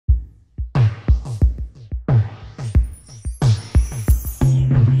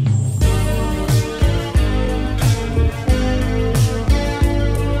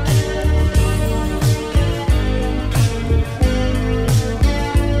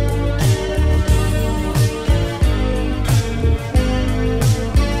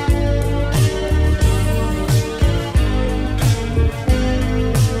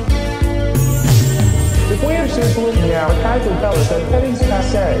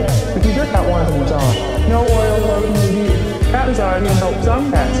because your cat wants a massage. No oil, lotion, or heat. Cat massage can help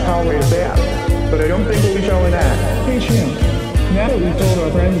some cats tolerate a bath, but I don't think we'll be showing that. Hey Chin, now that we've told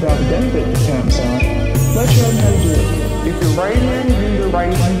our friends about the benefits of cat massage, let's show them how to do it. If you're right-handed, use your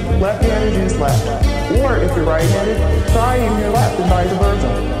right hand, left-handed, use left. Or if you're right-handed, try using your left and vice versa.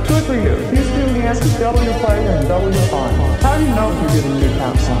 Good for you. These two hands can double your pleasure and double your fun. How do you know if you're getting a good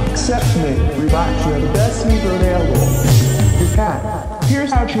cat massage? Except me. Relax, you have the best sleeper available. Your cat.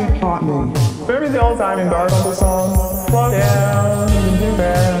 Here's how she taught me. Remember the old time in Garfunkel song? Slow down and do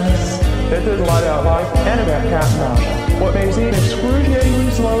fast. That does a lot out life and about cat massage. What may seem excruciatingly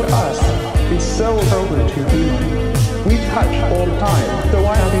slow to us is so appropriate to your feeling. We touch all the time, so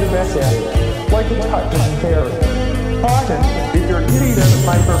why not be the best at it? Like the touch of a fairy. Caution, if your kitty doesn't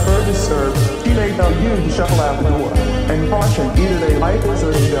like her fur disturbed, she may tell you to shuffle out the door. And caution, either they like this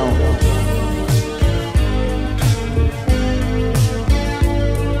or they don't.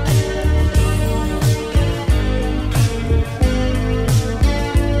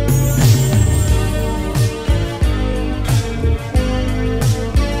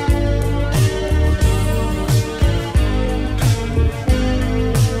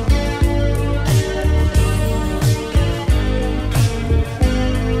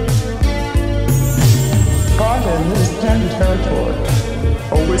 Territory.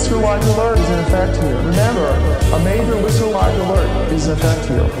 A whisker-like alert is in effect here. Remember, a major whisker-like alert is in effect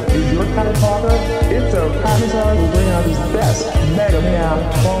here. Is your cat a talker? If so, cat massage will bring out his best mega meow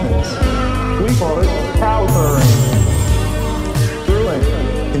moments. We call it cow purring. Drooling.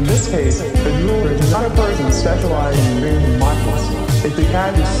 In this case, a drooler is not a person specializing in dreaming monkeys. If the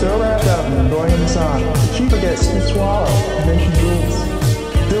cat is so wrapped up in enjoying the massage that she forgets to swallow, and then she drools.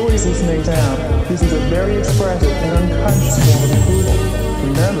 Still is listening down. This is a very expressive and unconscious form of approval.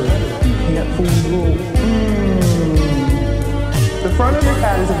 Remember, you can't fool the rule. The front of your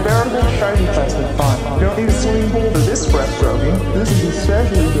cat is a veritable shiny fest of fun. You don't need a swimming pool for this breaststroking. This is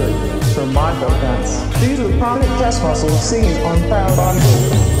especially good for macho cats. These are the prominent chest muscles seen on proud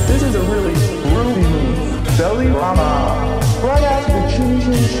bodybuilders. This is a really groovy move. Belly rama. Right after the chin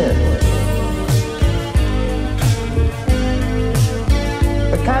chin chin.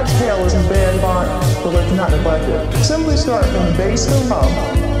 A cat's tail isn't bad fun, but let's not neglect it. Simply start from the base of the rump,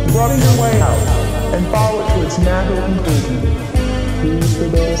 rubbing your way out, and follow it to its natural conclusion. Who's the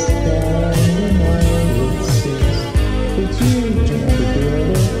best cat in the United States? It's you,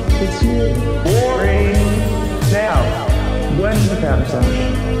 Jamie. It's you. Boring. Now, when's the cat massage?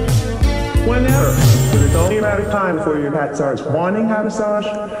 Whenever. But it's only a matter of time before your cat starts wanting cat massage,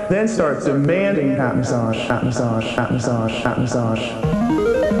 then starts demanding cat massage, cat massage, cat massage, cat massage.